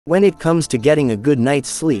When it comes to getting a good night's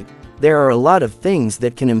sleep, there are a lot of things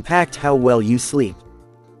that can impact how well you sleep.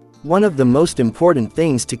 One of the most important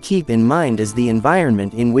things to keep in mind is the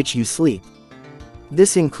environment in which you sleep.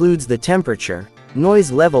 This includes the temperature,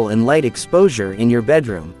 noise level and light exposure in your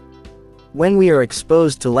bedroom. When we are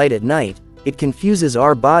exposed to light at night, it confuses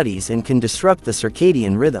our bodies and can disrupt the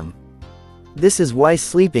circadian rhythm. This is why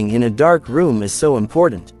sleeping in a dark room is so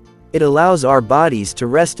important. It allows our bodies to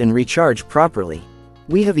rest and recharge properly.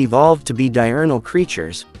 We have evolved to be diurnal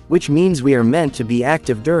creatures, which means we are meant to be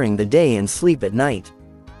active during the day and sleep at night.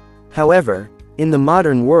 However, in the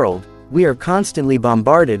modern world, we are constantly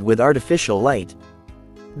bombarded with artificial light.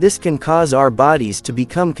 This can cause our bodies to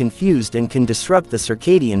become confused and can disrupt the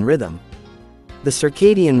circadian rhythm. The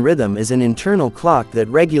circadian rhythm is an internal clock that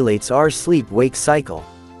regulates our sleep-wake cycle.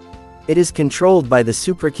 It is controlled by the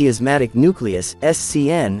suprachiasmatic nucleus,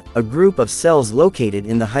 SCN, a group of cells located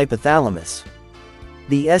in the hypothalamus.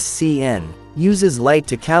 The SCN uses light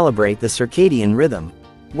to calibrate the circadian rhythm.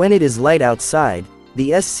 When it is light outside, the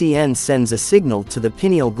SCN sends a signal to the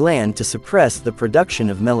pineal gland to suppress the production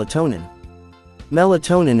of melatonin.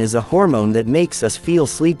 Melatonin is a hormone that makes us feel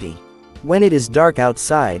sleepy. When it is dark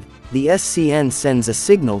outside, the SCN sends a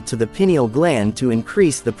signal to the pineal gland to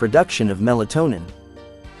increase the production of melatonin.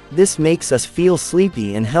 This makes us feel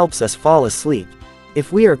sleepy and helps us fall asleep.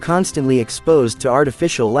 If we are constantly exposed to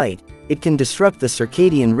artificial light, it can disrupt the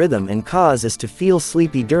circadian rhythm and cause us to feel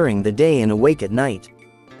sleepy during the day and awake at night.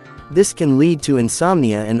 This can lead to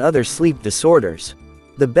insomnia and other sleep disorders.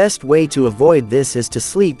 The best way to avoid this is to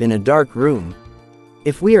sleep in a dark room.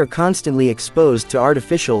 If we are constantly exposed to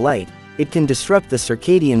artificial light, it can disrupt the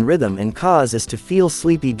circadian rhythm and cause us to feel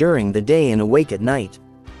sleepy during the day and awake at night.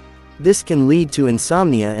 This can lead to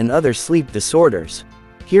insomnia and other sleep disorders.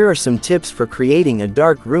 Here are some tips for creating a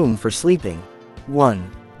dark room for sleeping.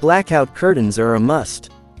 1. Blackout curtains are a must.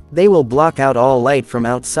 They will block out all light from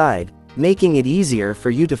outside, making it easier for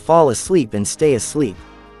you to fall asleep and stay asleep.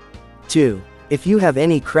 2. If you have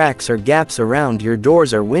any cracks or gaps around your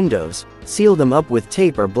doors or windows, seal them up with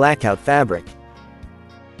tape or blackout fabric.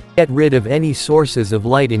 Get rid of any sources of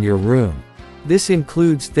light in your room. This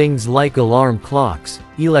includes things like alarm clocks,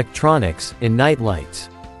 electronics, and night lights.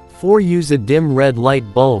 4. Use a dim red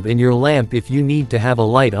light bulb in your lamp if you need to have a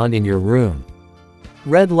light on in your room.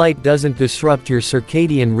 Red light doesn't disrupt your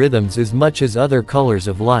circadian rhythms as much as other colors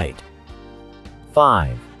of light.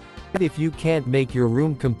 5. If you can't make your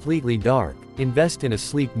room completely dark, invest in a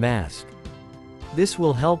sleep mask. This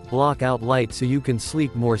will help block out light so you can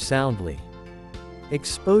sleep more soundly.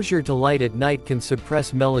 Exposure to light at night can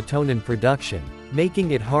suppress melatonin production,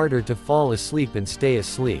 making it harder to fall asleep and stay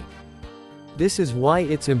asleep. This is why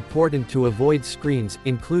it's important to avoid screens,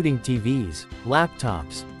 including TVs,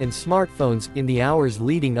 laptops, and smartphones, in the hours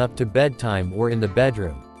leading up to bedtime or in the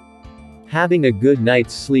bedroom. Having a good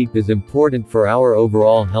night's sleep is important for our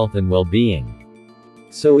overall health and well-being.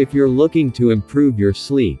 So if you're looking to improve your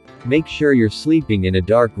sleep, make sure you're sleeping in a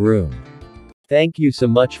dark room. Thank you so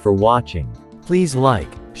much for watching. Please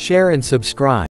like, share and subscribe.